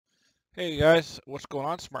Hey guys, what's going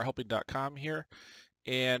on? SmartHelping.com here,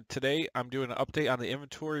 and today I'm doing an update on the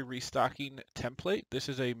inventory restocking template. This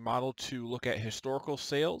is a model to look at historical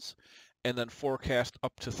sales and then forecast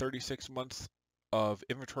up to 36 months of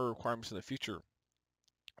inventory requirements in the future.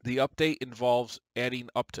 The update involves adding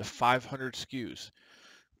up to 500 SKUs.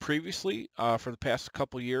 Previously, for the past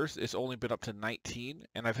couple years, it's only been up to 19,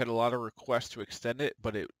 and I've had a lot of requests to extend it,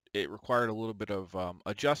 but it required a little bit of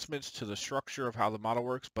adjustments to the structure of how the model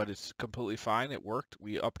works, but it's completely fine. It worked.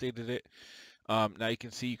 We updated it. Now you can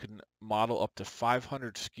see you can model up to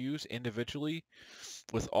 500 SKUs individually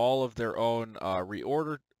with all of their own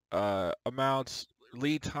reorder amounts,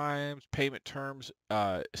 lead times, payment terms,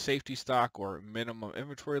 safety stock or minimum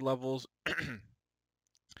inventory levels.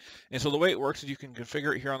 And so the way it works is you can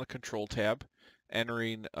configure it here on the control tab,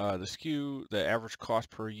 entering the SKU, the average cost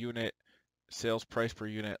per unit, sales price per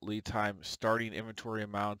unit, lead time, starting inventory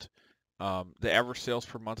amount. The average sales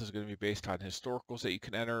per month is going to be based on historicals that you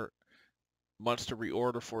can enter. Months to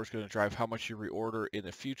reorder for is going to drive how much you reorder in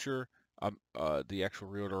the future. The actual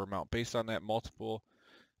reorder amount based on that multiple.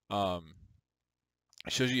 Um,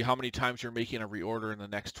 it shows you how many times you're making a reorder in the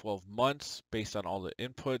next 12 months based on all the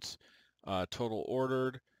inputs. Total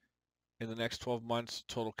ordered in the next 12 months,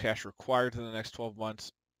 total cash required in the next 12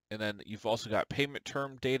 months, and then you've also got payment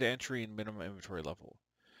term, data entry, and minimum inventory level.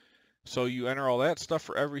 So you enter all that stuff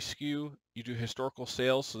for every SKU. You do historical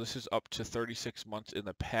sales. So this is up to 36 months in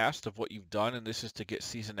the past of what you've done, and this is to get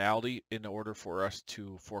seasonality in order for us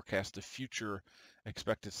to forecast the future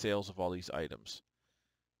expected sales of all these items.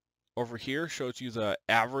 Over here shows you the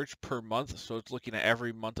average per month. So it's looking at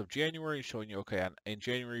every month of January, showing you, okay, in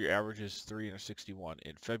January, your average is 361.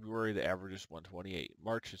 In February, the average is 128.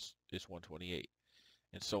 March is 128,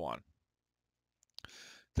 and so on.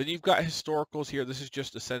 Then you've got historicals here. This is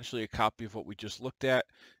just essentially a copy of what we just looked at.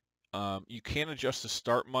 You can adjust the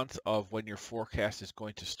start month of when your forecast is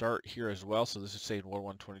going to start here as well. So this is saying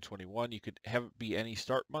 1/1/2021. You could have it be any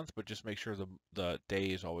start month, but just make sure the day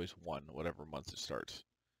is always 1, whatever month it starts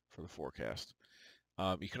for the forecast.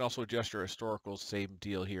 You can also adjust your historicals, same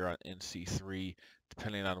deal here in C3,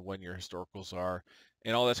 depending on when your historicals are.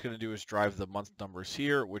 And all that's going to do is drive the month numbers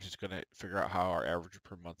here, which is going to figure out how our average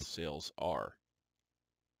per month sales are.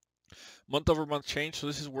 Month over month change. So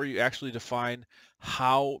this is where you actually define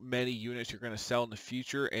how many units you're going to sell in the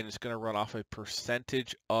future, and it's going to run off a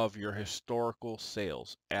percentage of your historical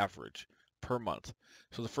sales average per month.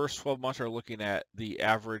 So the first 12 months are looking at the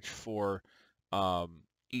average for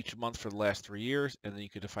each month for the last 3 years, and then you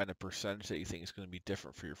can define a percentage that you think is going to be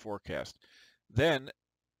different for your forecast. Then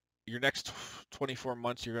your next 24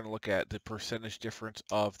 months, you're going to look at the percentage difference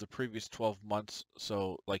of the previous 12 months.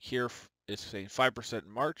 So like here, it's saying 5% in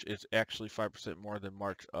March. It's actually 5% more than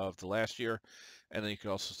March of the last year. And then you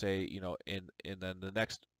can also say, and then the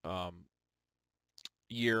next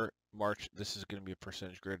year, March, this is going to be a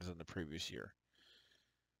percentage greater than the previous year.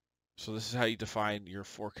 So this is how you define your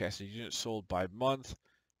forecasted units sold by month.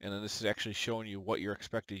 And then this is actually showing you what your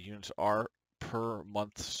expected units are per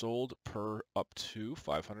month sold per up to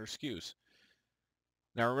 500 SKUs.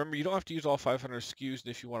 Now remember, you don't have to use all 500 SKUs, and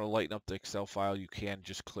if you want to lighten up the Excel file, you can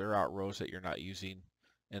just clear out rows that you're not using,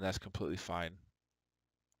 and that's completely fine.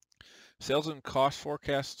 Sales and cost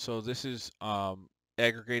forecast. So this is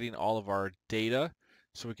aggregating all of our data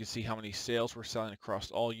so we can see how many sales we're selling across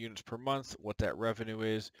all units per month, what that revenue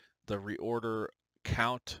is, the reorder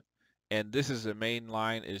count, and this is the main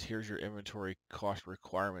line is here's your inventory cost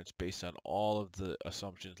requirements based on all of the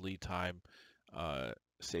assumptions, lead time,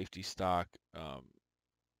 safety stock,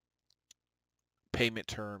 payment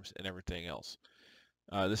terms, and everything else.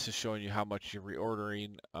 This is showing you how much you're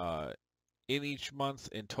reordering in each month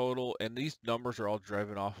in total, and these numbers are all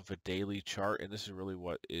driven off of a daily chart, and this is really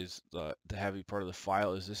what is the heavy part of the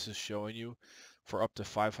file is this is showing you for up to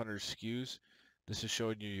 500 SKUs. This is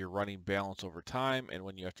showing you your running balance over time and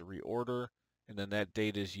when you have to reorder, and then that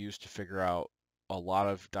data is used to figure out a lot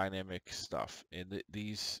of dynamic stuff. And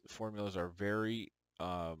these formulas are very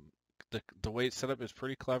the way it's set up is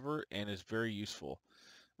pretty clever and is very useful.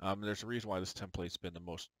 There's a reason why this template's been the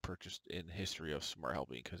most purchased in history of Smart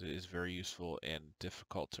Helping because it is very useful and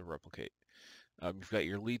difficult to replicate. You've got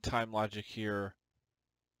your lead time logic here,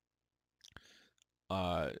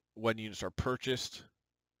 when units are purchased,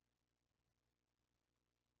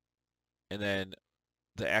 and then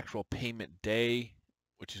the actual payment day,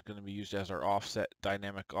 which is going to be used as our offset,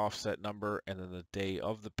 dynamic offset number, and then the day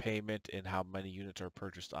of the payment and how many units are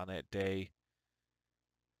purchased on that day,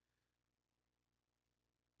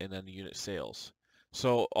 and then the unit sales.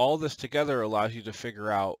 So all this together allows you to figure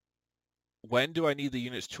out when do I need the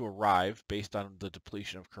units to arrive based on the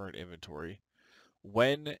depletion of current inventory?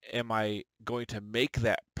 when am I going to make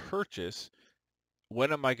that purchase?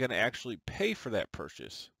 When am I going to actually pay for that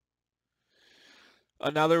purchase?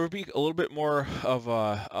 Now there would be a little bit more of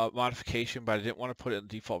a modification, but I didn't want to put it in the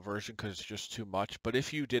default version because it's just too much. But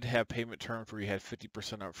if you did have payment terms where you had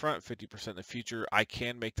 50% up front, 50% in the future, I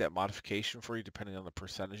can make that modification for you depending on the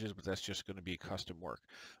percentages, but that's just going to be custom work.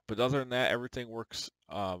 But other than that, everything works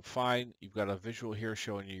fine. You've got a visual here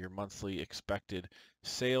showing you your monthly expected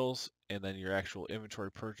sales and then your actual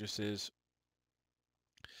inventory purchases.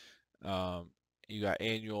 You got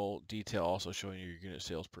annual detail also showing you your unit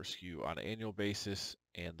sales per SKU on an annual basis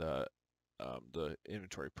and the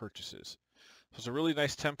inventory purchases. So it's a really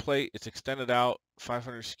nice template. It's extended out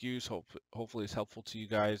 500 SKUs. Hopefully it's helpful to you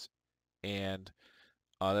guys. And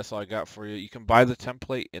that's all I got for you. You can buy the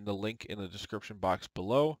template in the link in the description box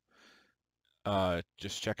below.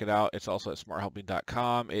 Just check it out. It's also at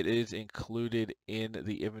smarthelping.com. It is included in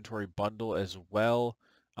the inventory bundle as well.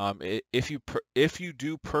 If you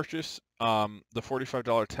do purchase the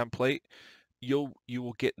 $45 template, you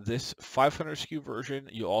will get this 500 SKU version.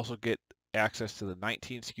 You'll also get access to the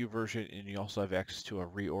 19 SKU version, and you also have access to a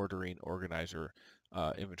reordering organizer,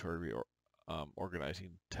 inventory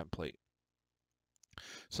organizing template.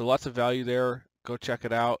 So lots of value there. Go check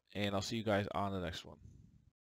it out, and I'll see you guys on the next one.